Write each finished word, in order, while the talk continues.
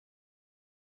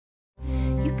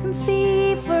You can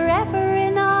see forever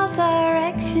in all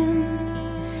directions.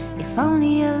 If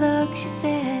only you look, she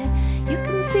said. You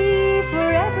can see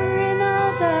forever in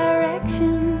all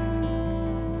directions.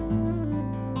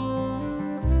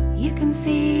 You can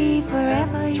see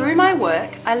forever. Through my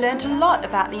work, I learnt a lot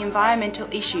about the environmental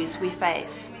issues we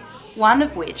face, one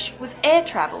of which was air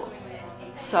travel.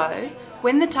 So,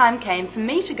 when the time came for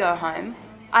me to go home,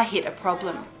 I hit a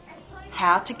problem: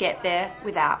 how to get there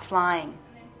without flying.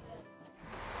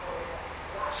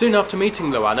 Soon after meeting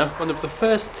Luana, one of the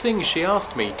first things she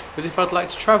asked me was if I'd like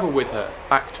to travel with her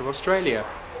back to Australia.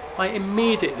 I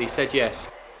immediately said yes.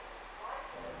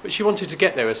 But she wanted to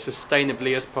get there as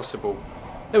sustainably as possible.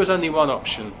 There was only one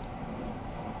option: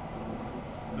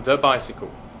 the bicycle.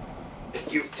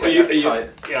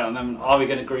 Yeah, and then are we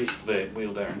going to grease the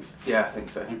wheel bearings? Yeah, I think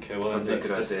so. Okay, well then let's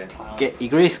just Get your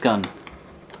grease gun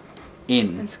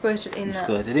in And squirt it in and that.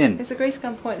 squirt it in. Is the grease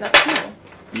gun point that small?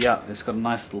 Yeah, it's got a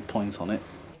nice little point on it.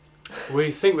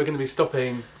 We think we're going to be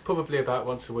stopping probably about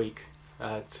once a week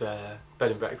at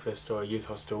bed and breakfast or a youth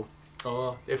hostel.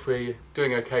 Or if we're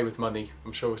doing okay with money,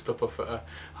 I'm sure we'll stop off at a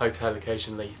hotel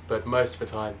occasionally. But most of the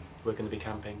time we're going to be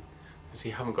camping, because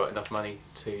you haven't got enough money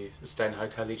to stay in a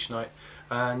hotel each night.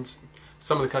 And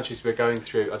some of the countries we're going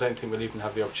through, I don't think we'll even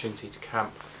have the opportunity to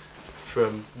camp.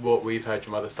 From what we've heard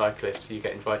from other cyclists, you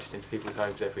get invited into people's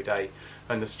homes every day,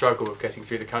 and the struggle of getting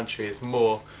through the country is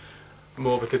more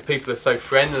because people are so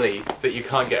friendly that you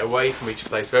can't get away from each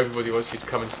place. So everybody wants you to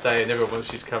come and stay, and everyone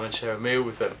wants you to come and share a meal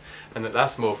with them, and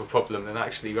that's more of a problem than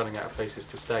actually running out of places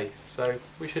to stay. So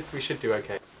we should do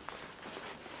okay.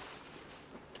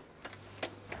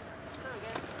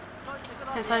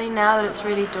 It's only now that it's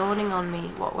really dawning on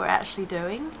me what we're actually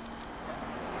doing,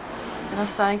 and I'm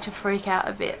starting to freak out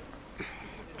a bit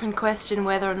and question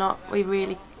whether or not we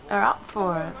really are up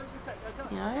for it.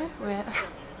 You know, we're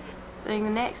doing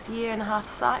the next year and a half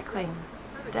cycling,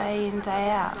 day in, day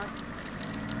out.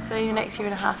 So the next year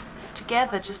and a half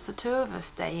together, just the two of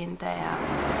us, day in, day out.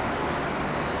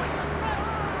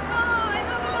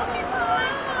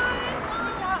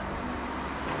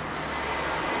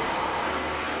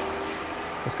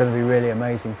 It's going to be really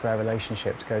amazing for our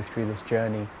relationship to go through this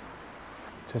journey,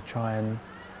 to try and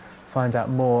find out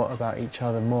more about each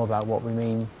other, more about what we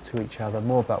mean to each other,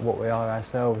 more about what we are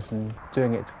ourselves, and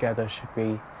doing it together should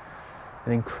be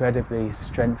an incredibly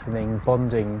strengthening,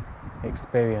 bonding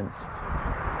experience.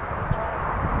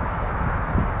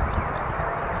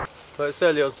 Well, it's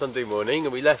early on Sunday morning,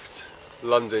 and we left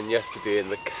London yesterday in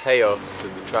the chaos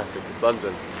and the traffic of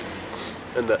London.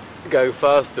 And that going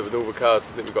faster with all the cars,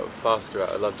 I think we got faster out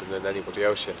of London than anybody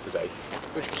else yesterday,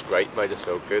 which was great, made us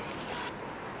feel good.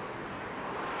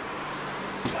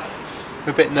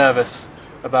 We're a bit nervous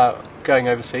about going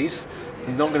overseas.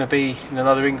 We're not going to be in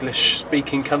another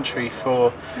English-speaking country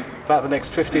for about the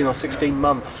next 15 or 16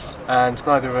 months, and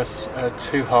neither of us are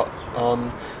too hot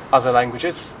on other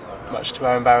languages, much to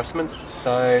our embarrassment,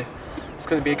 so it's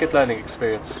going to be a good learning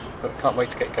experience, but can't wait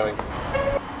to get going.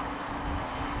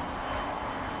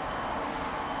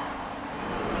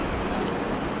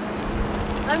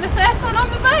 I'm the first one on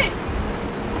the boat!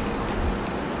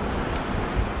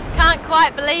 Can't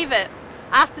quite believe it.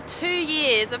 After 2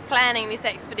 years of planning this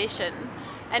expedition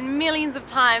and millions of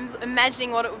times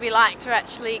imagining what it would be like to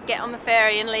actually get on the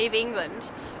ferry and leave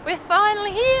England, we're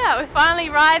finally here. We've finally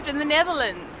arrived in the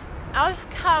Netherlands. I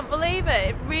just can't believe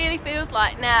it. It really feels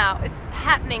like now it's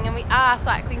happening and we are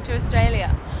cycling to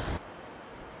Australia.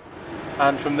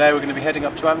 And from there we're going to be heading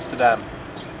up to Amsterdam.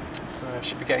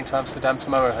 Should be getting to Amsterdam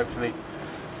tomorrow, hopefully.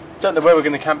 Don't know where we're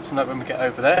going to camp tonight when we get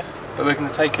over there, but we're going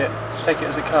to take it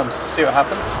as it comes, see what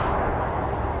happens.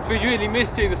 It's been really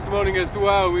misty this morning as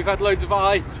well. We've had loads of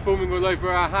ice forming all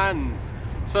over our hands.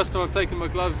 It's the first time I've taken my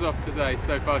gloves off today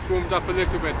so far. It's warmed up a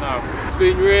little bit now. It's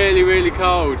been really, really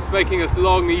cold. It's making us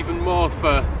long even more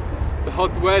for the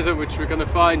hot weather which we're going to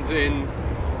find in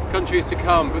countries to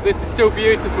come. But this is still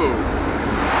beautiful.